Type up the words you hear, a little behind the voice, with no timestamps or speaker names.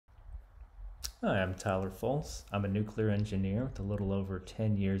Hi, I'm Tyler Fultz. I'm a nuclear engineer with a little over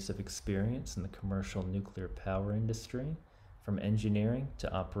 10 years of experience in the commercial nuclear power industry, from engineering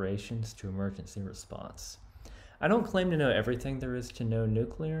to operations to emergency response. I don't claim to know everything there is to know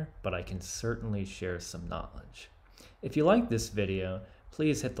nuclear, but I can certainly share some knowledge. If you like this video,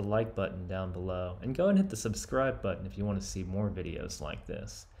 please hit the like button down below and go and hit the subscribe button if you want to see more videos like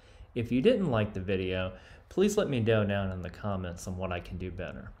this. If you didn't like the video, please let me know down in the comments on what I can do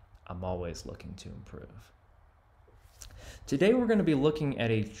better. I'm always looking to improve. Today we're going to be looking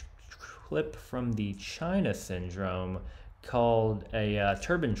at a clip from the China syndrome called a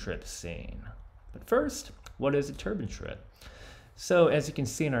turbine trip scene. But first, what is a turbine trip? So as you can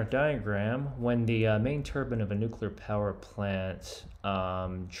see in our diagram, when the main turbine of a nuclear power plant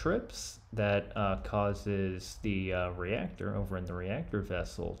trips, that causes the reactor over in the reactor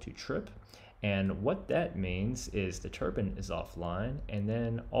vessel to trip. And what that means is the turbine is offline, and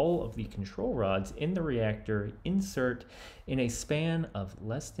then all of the control rods in the reactor insert in a span of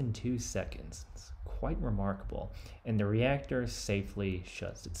less than 2 seconds. It's quite remarkable. And the reactor safely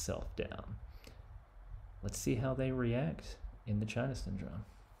shuts itself down. Let's see how they react in the China syndrome.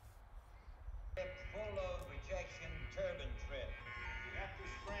 Full load rejection turbine trip. Reactor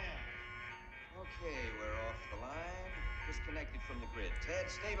scram. Okay, we're off the line. Disconnected from the grid. Ted,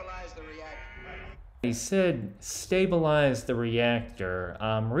 stabilize the reactor. He said stabilize the reactor.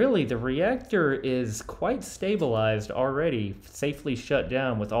 Really, the reactor is quite stabilized already, safely shut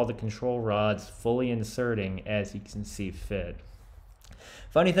down with all the control rods fully inserting as you can see fit.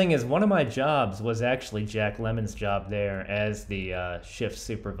 Funny thing is, one of my jobs was actually Jack Lemon's job there as the shift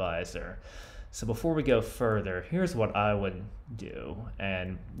supervisor. So before we go further, here's what I would do.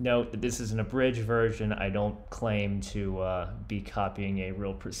 And note that this is an abridged version. I don't claim to be copying a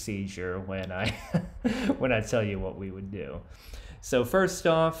real procedure when I when I tell you what we would do. So first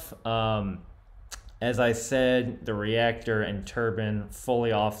off, as I said, the reactor and turbine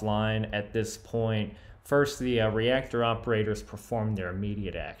fully offline at this point. First, the reactor operators perform their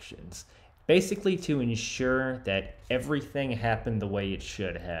immediate actions, basically to ensure that everything happened the way it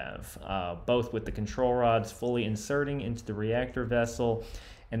should have, both with the control rods fully inserting into the reactor vessel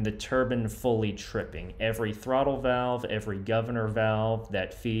and the turbine fully tripping. Every throttle valve, every governor valve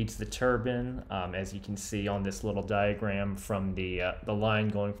that feeds the turbine, as you can see on this little diagram from the line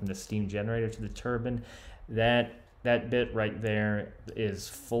going from the steam generator to the turbine, that bit right there is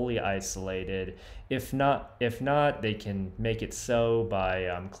fully isolated. If not, they can make it so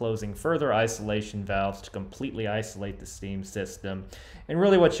by closing further isolation valves to completely isolate the steam system. And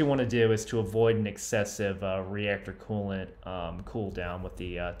really what you want to do is to avoid an excessive reactor coolant cool down with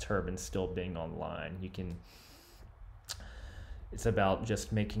the turbine still being online. It's about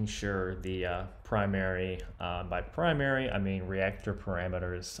just making sure the primary, by primary I mean reactor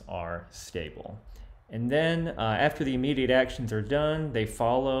parameters, are stable. And then after the immediate actions are done, they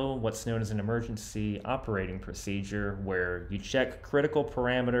follow what's known as an emergency operating procedure, where you check critical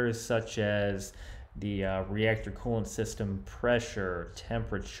parameters such as the reactor coolant system pressure,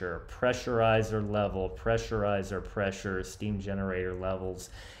 temperature, pressurizer level, pressurizer pressure, steam generator levels,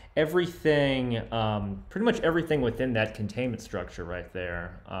 everything, pretty much everything within that containment structure right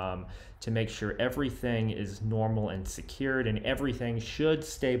there, to make sure everything is normal and secured, and everything should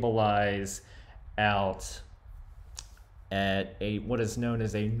stabilize out at what is known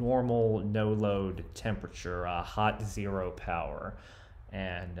as a normal no-load temperature, hot zero power.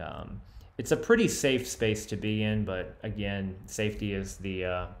 And it's a pretty safe space to be in, but again, safety is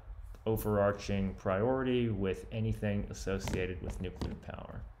the overarching priority with anything associated with nuclear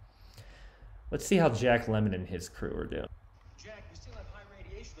power. Let's see how Jack Lemon and his crew are doing. Jack, we still have high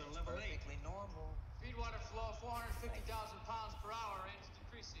radiation on level 8. Perfectly normal. Feed water flow 450,000 pounds per hour and it's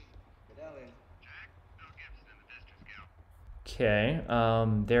decreasing. Medallion. Okay,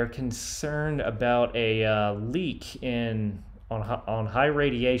 they're concerned about a leak on high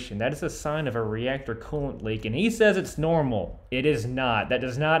radiation. That is a sign of a reactor coolant leak, and he says it's normal. It is not. That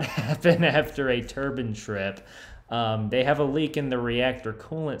does not happen after a turbine trip. They have a leak in the reactor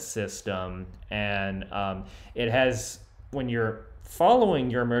coolant system, and it has, when you're following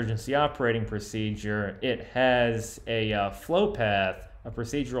your emergency operating procedure, it has a flow path. A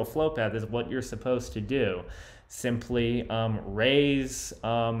procedural flow path is what you're supposed to do. Simply raise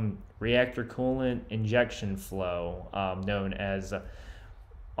reactor coolant injection flow,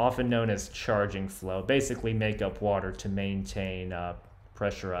 often known as charging flow. Basically make up water to maintain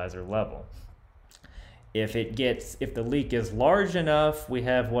pressurizer level. If the leak is large enough, we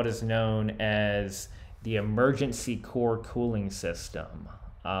have what is known as the emergency core cooling system,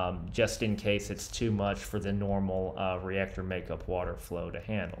 just in case it's too much for the normal reactor makeup water flow to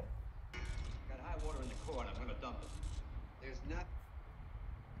handle. Got core and I'm gonna dump it. There's not.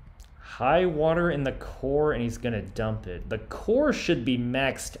 High water in the core and he's gonna dump it. The core should be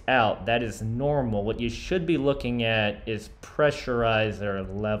maxed out. That is normal. What you should be looking at is pressurizer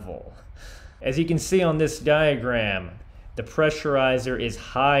level. As you can see on this diagram, the pressurizer is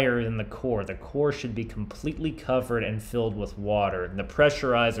higher than the core. The core should be completely covered and filled with water. And the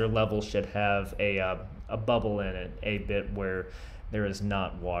pressurizer level should have a bubble in it, a bit where there is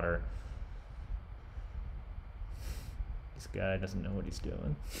not water. This guy doesn't know what he's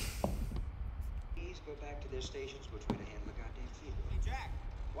doing. Please go back to their stations. Which way to handle the goddamn feed? Hey, Jack.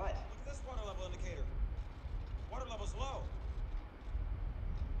 What? Look at this water level indicator. Water level's low.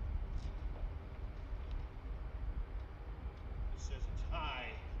 It says it's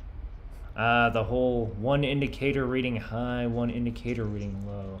high. The whole one indicator reading high, one indicator reading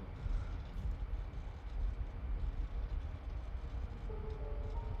low.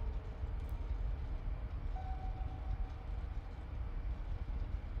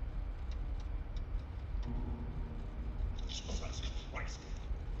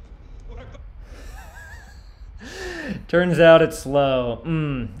 Turns out it's low.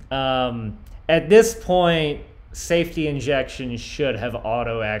 At this point, safety injection should have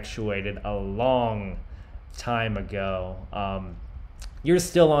auto-actuated a long time ago. You're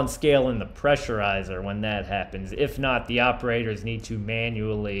still on scale in the pressurizer when that happens. If not, the operators need to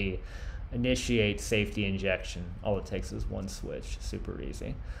manually initiate safety injection. All it takes is one switch. Super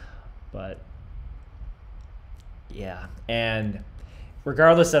easy. But yeah, and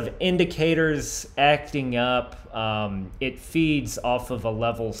regardless of indicators acting up, it feeds off of a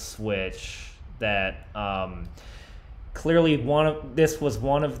level switch that clearly this was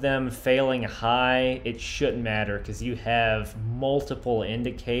one of them failing high. It shouldn't matter because you have multiple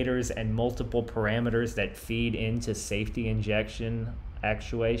indicators and multiple parameters that feed into safety injection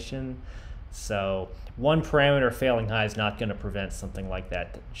actuation. So one parameter failing high is not going to prevent something like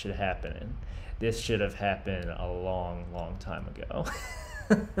that should happen. This should have happened a long, long time ago.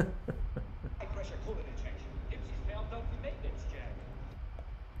 High pressure coolant injection. Dipsy's failed up the maintenance, Jack.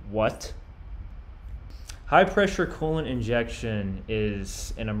 What? High pressure coolant injection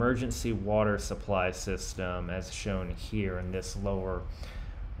is an emergency water supply system as shown here in this lower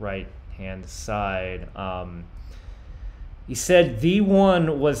right hand side. He said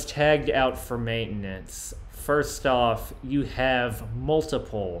V1 was tagged out for maintenance. First off, you have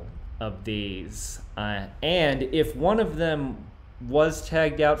multiple of these, and if one of them was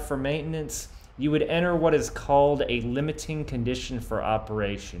tagged out for maintenance, you would enter what is called a limiting condition for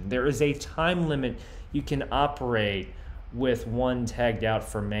operation. There is a time limit you can operate with one tagged out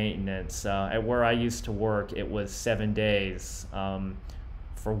for maintenance. At where I used to work, it was 7 days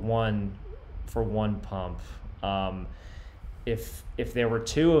for one pump. If there were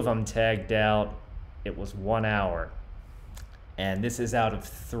two of them tagged out, it was 1 hour. And this is out of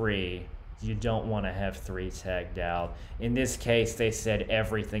 3. You don't want to have 3 tagged out. In this case, they said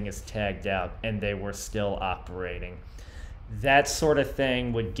everything is tagged out and they were still operating. That sort of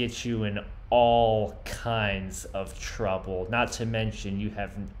thing would get you in all kinds of trouble. Not to mention you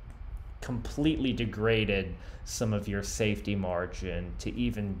have completely degraded some of your safety margin to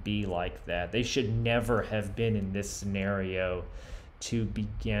even be like that. They should never have been in this scenario to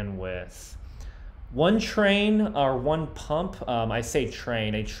begin with. One train or one pump, I say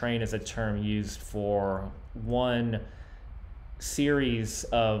train. A train is a term used for one series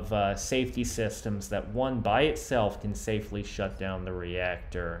of safety systems that one by itself can safely shut down the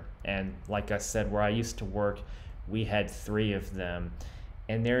reactor. And like I said, where I used to work, we had 3 of them.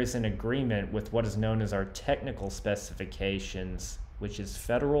 And there is an agreement with what is known as our technical specifications, which is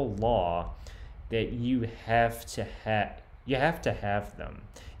federal law, that you have to have them.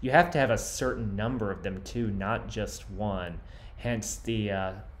 You have to have a certain number of them too, not just one. Hence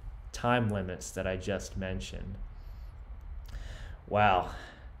the time limits that I just mentioned. Wow.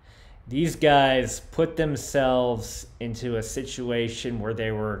 These guys put themselves into a situation where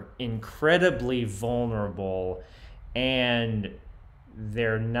they were incredibly vulnerable and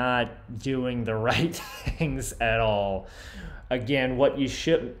they're not doing the right things at all. Again, what you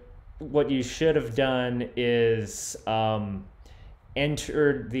should have done is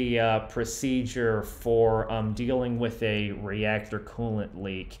entered the procedure for dealing with a reactor coolant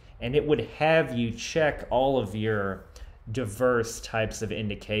leak, and it would have you check all of your diverse types of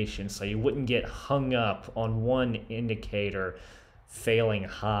indications so you wouldn't get hung up on one indicator failing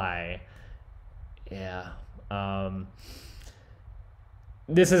high. Yeah.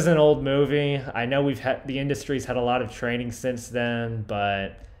 This is an old movie. I know the industry's had a lot of training since then,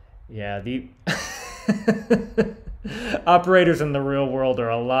 but yeah, Operators in the real world are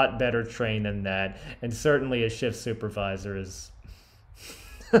a lot better trained than that, and certainly a shift supervisor is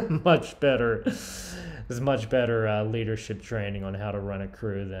much better. There's much better leadership training on how to run a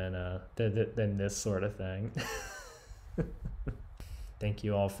crew than this sort of thing. Thank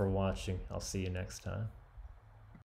you all for watching. I'll see you next time.